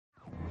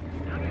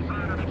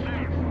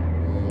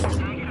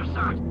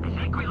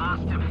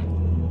lost him.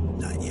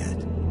 Not yet.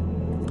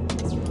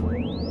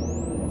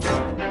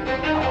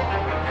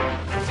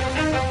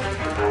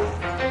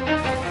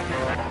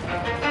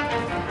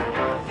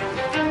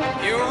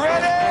 You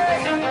ready?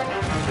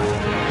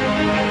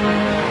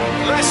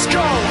 Let's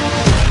go!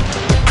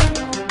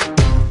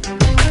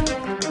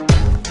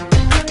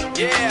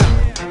 Yeah.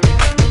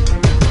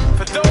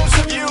 For those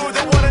of you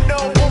that want to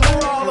know what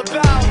we're all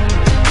about,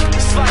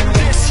 it's like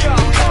this, y'all.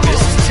 This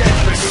is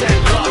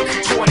 10% luck,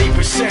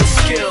 20%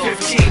 skill,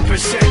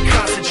 15%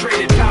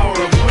 concentrated power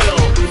of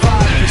will,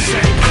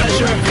 5%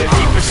 pleasure,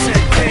 50%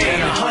 pain,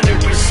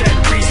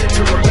 100% reason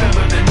to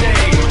remember the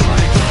name.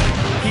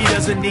 He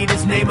doesn't need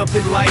his name up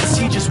in lights,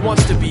 he just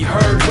wants to be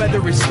heard,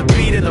 whether it's the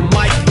beat of the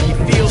mic. He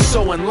feels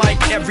so unlike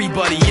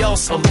everybody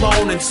else,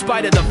 alone, in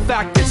spite of the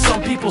fact that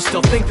some people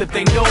still think that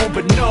they know.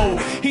 But no,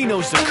 he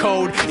knows the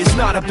code. It's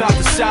not about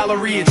the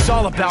salary, it's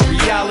all about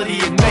reality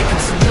and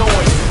making some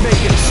noise,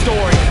 making a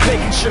story,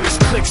 making sure his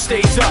click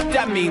stays up.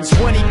 That means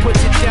when he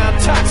puts it down,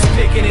 Tox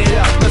picking it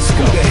up. Let's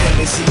go. Who the hell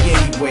is he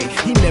anyway?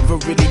 He never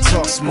really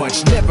talks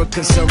much, never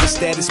concerned with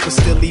status, but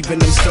still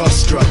even him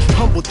starstruck.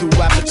 Humble through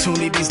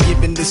opportunities,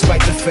 given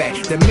despite the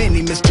fact that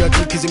many misjudge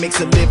him cause he makes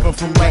a living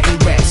from writing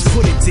raps.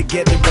 Put it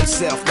together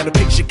himself, got a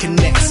picture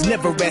connects,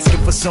 never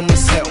asking for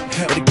someone's help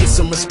or to get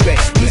some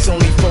respect. He's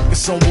only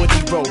focused on what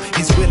he wrote,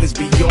 his will is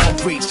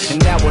beyond reach,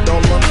 and now it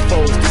all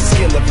unfolds, the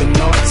skill of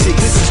an artist.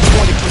 This is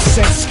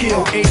 20%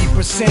 skill,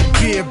 80%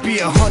 fear, be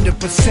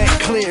 100%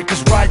 clear,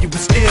 cause Ryu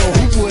was ill.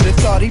 Who would've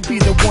thought he'd be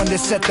the one that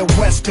set the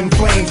West in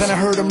flames? And I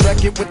heard him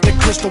wreck it with the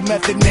Crystal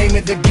Method, name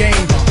of the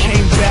game.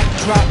 Came back,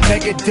 dropped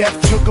Megadeth,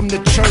 took him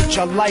to church.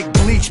 I like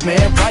Bleach,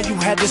 man. Ryu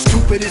had the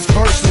stupidest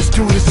verse, this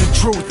dude is the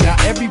truth. Now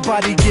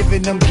everybody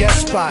giving them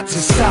guest spots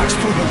and stocks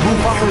through the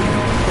roof. I heard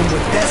him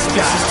with that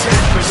This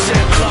is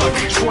 10% luck,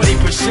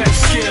 20%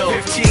 skill,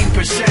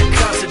 15%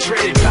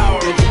 concentrated power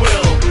of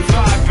will,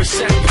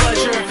 5%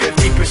 pleasure,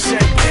 50%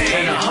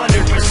 pain,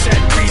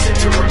 100% reason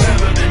to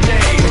remember the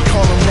name. They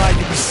call him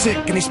Ryu, he's sick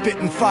and he's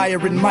spitting fire.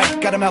 And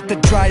Mike got him out the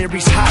dryer,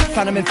 he's hot.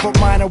 Found him in Fort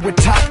Minor with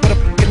top, but a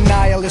fucking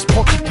nihilist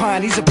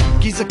porcupine. He's a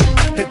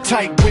the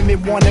type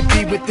women wanna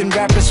be within.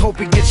 Rappers hope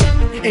he gets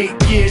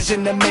 8 years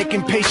in the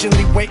making,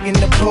 patiently waiting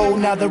to blow.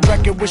 Now the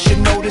record with your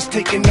notice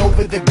taking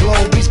over the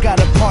globe. He's got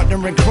a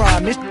partner in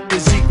crime, this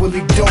is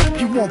equally dope.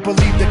 You won't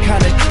believe the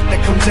kind of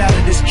that comes out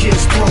of this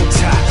kid's throat.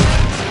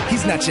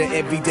 He's not your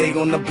everyday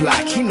on the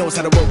block. He knows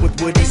how to work with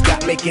what he's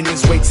got, making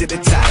his way to the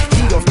top.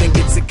 He often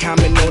gets a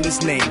comment on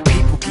his name.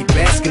 People keep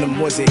asking him,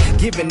 was it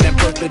given that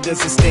birth that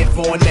doesn't stand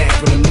for an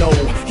acronym? No,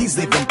 he's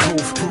living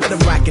proof. Let him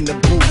rock in the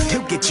booth.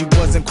 He'll get you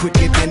buzzing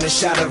quicker than a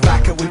shot of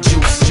vodka with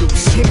juice.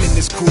 Him and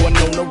his crew are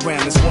known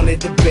around as one of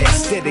the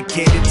best,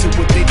 dedicated to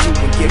what they do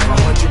and give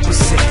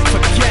 100%.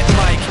 Forget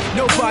Mike,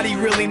 nobody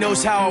really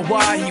knows how or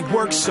why he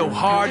works so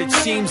hard. It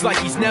seems like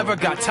he's never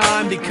got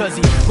time, because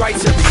he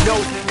writes every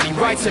note, he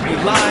writes every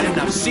line. And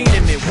I've seen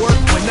him at work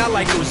when that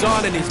light goes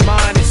on in his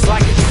mind. It's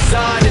like a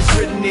design is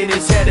written in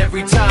his head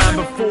every time,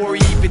 before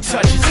he even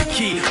touches a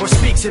key or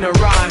speaks in a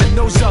rhyme. And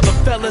those other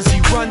fellas he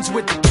runs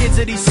with, the kids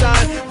that he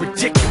signed,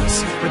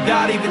 ridiculous,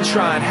 without even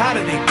trying. How do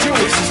they do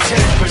it? This is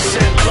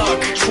 10% luck,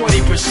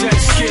 20%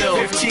 skill,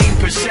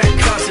 15%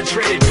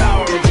 concentrated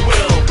power of